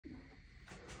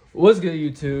What's good,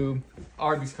 YouTube?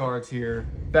 Arby's Cards here,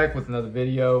 back with another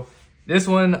video. This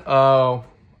one,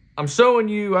 I'm showing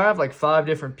you, I have like 5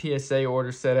 different PSA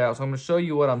orders set out, so I'm going to show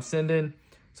you what I'm sending.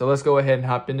 So let's go ahead and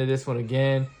hop into this one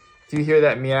again. If you hear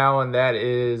that meowing, that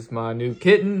is my new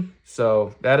kitten.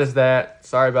 So that is that.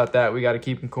 Sorry about that. We got to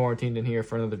keep him quarantined in here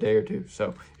for another day or two.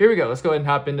 So here we go. Let's go ahead and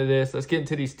hop into this. Let's get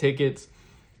into these tickets.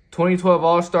 2012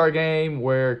 All-Star Game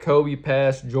where Kobe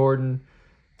passed Jordan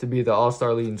to be the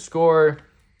All-Star leading scorer.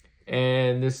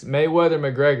 And this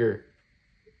Mayweather-McGregor,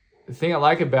 the thing I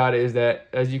like about it is that,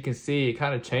 as you can see, it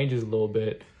kind of changes a little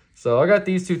bit. So I got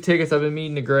these 2 tickets. I've been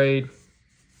meeting to grade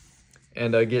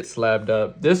and get slabbed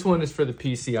up. This one is for the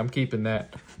PC. I'm keeping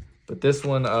that. But this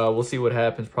one, we'll see what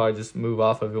happens. Probably just move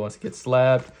off of it once it gets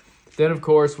slabbed. Then, of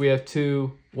course, we have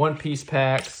 2 one-piece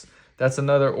packs. That's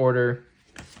another order.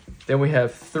 Then we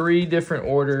have 3 different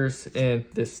orders in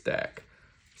this stack.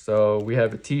 So we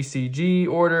have a TCG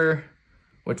order,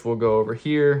 which we'll go over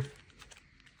here.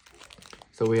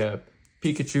 So we have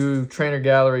Pikachu Trainer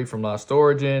Gallery from Lost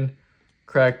Origin,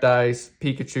 Cracked Ice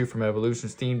Pikachu from Evolution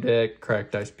Steam Deck,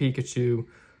 Cracked Ice Pikachu,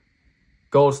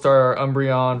 Gold Star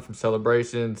Umbreon from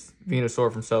Celebrations,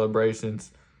 Venusaur from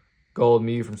Celebrations, Gold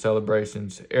Mew from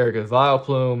Celebrations, Erica's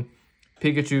Vileplume,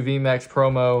 Pikachu VMAX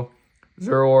Promo,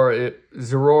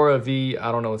 Zorora V,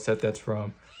 I don't know what set that's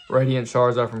from, Radiant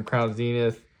Charizard from Crown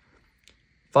Zenith,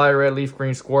 Fire Red Leaf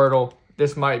Green Squirtle.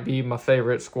 This might be my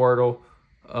favorite Squirtle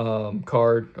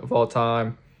card of all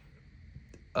time.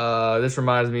 This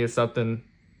reminds me of something.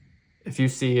 If you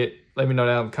see it, let me know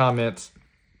down in the comments.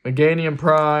 Meganium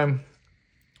Prime,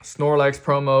 Snorlax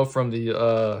promo from the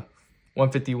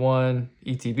 151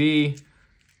 ETB,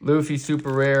 Luffy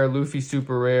Super Rare, Luffy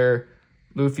Super Rare,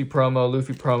 Luffy promo,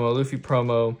 Luffy promo, Luffy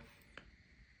promo,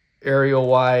 Ariel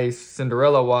Weiss,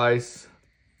 Cinderella Weiss,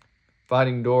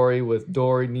 Finding Dory with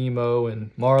Dory, Nemo,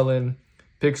 and Marlin,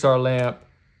 Pixar Lamp,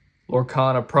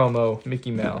 Lorcana promo, Mickey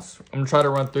Mouse. I'm going to try to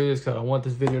run through this because I don't want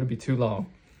this video to be too long.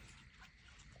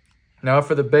 Now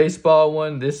for the baseball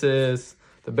one, this is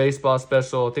the baseball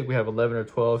special. I think we have 11 or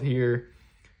 12 here.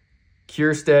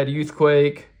 Kierstad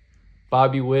Youthquake,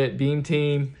 Bobby Witt Beam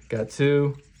Team, got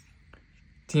 2.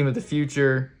 Team of the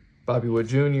Future, Bobby Witt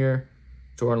Jr.,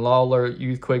 Jordan Lawler,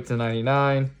 Youthquake to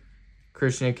 99,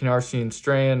 Christian Kennarsian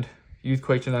Strand,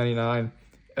 Youthquake to 99,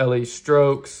 Ellie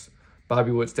Strokes,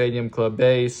 Bobby Witt Stadium Club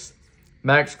Base,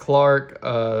 Max Clark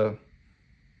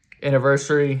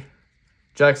Anniversary,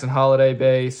 Jackson Holiday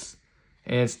Base,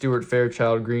 and Stuart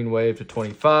Fairchild Green Wave to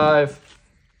 25.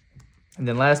 And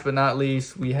then last but not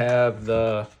least, we have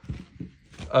the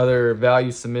other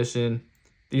value submission.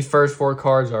 These first 4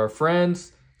 cards are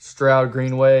Friends, Stroud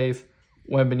Green Wave,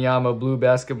 Wembanyama Blue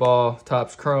Basketball,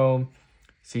 Topps Chrome,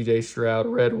 CJ Stroud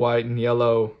Red, White, and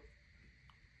Yellow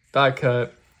die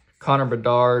cut, Connor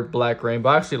Bedard Black Rainbow.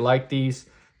 I actually like these,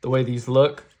 the way these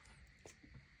look.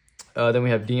 Then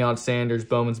we have Deion Sanders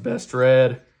Bowman's Best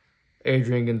Red,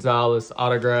 Adrian Gonzalez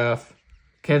Autograph,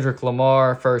 Kendrick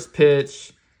Lamar First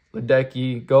Pitch,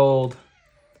 Ledecky Gold,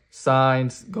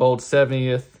 Signs Gold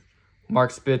 70th,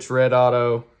 Mark Spitz Red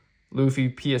Auto,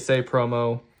 Luffy PSA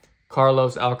Promo,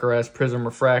 Carlos Alcaraz Prism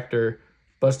Refractor,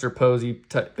 Buster Posey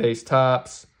Base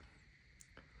Tops,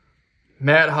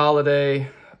 Matt Holliday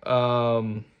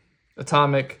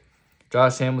Atomic,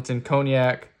 Josh Hamilton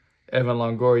Cognac, Evan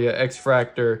Longoria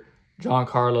X-Fractor, John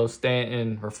Carlos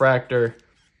Stanton Refractor,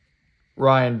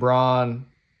 Ryan Braun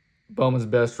Bowman's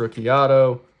Best Rookie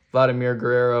Auto, Vladimir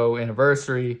Guerrero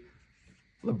Anniversary,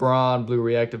 LeBron Blue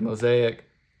Reactive Mosaic,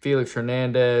 Felix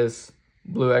Hernandez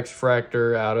Blue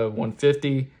X-Fractor out of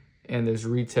 150, and there's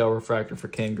Retail Refractor for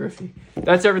Ken Griffey.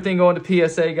 That's everything going to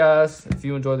PSA, guys. If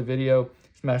you enjoyed the video,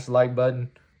 smash the like button,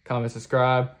 comment,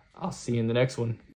 subscribe. I'll see you in the next one.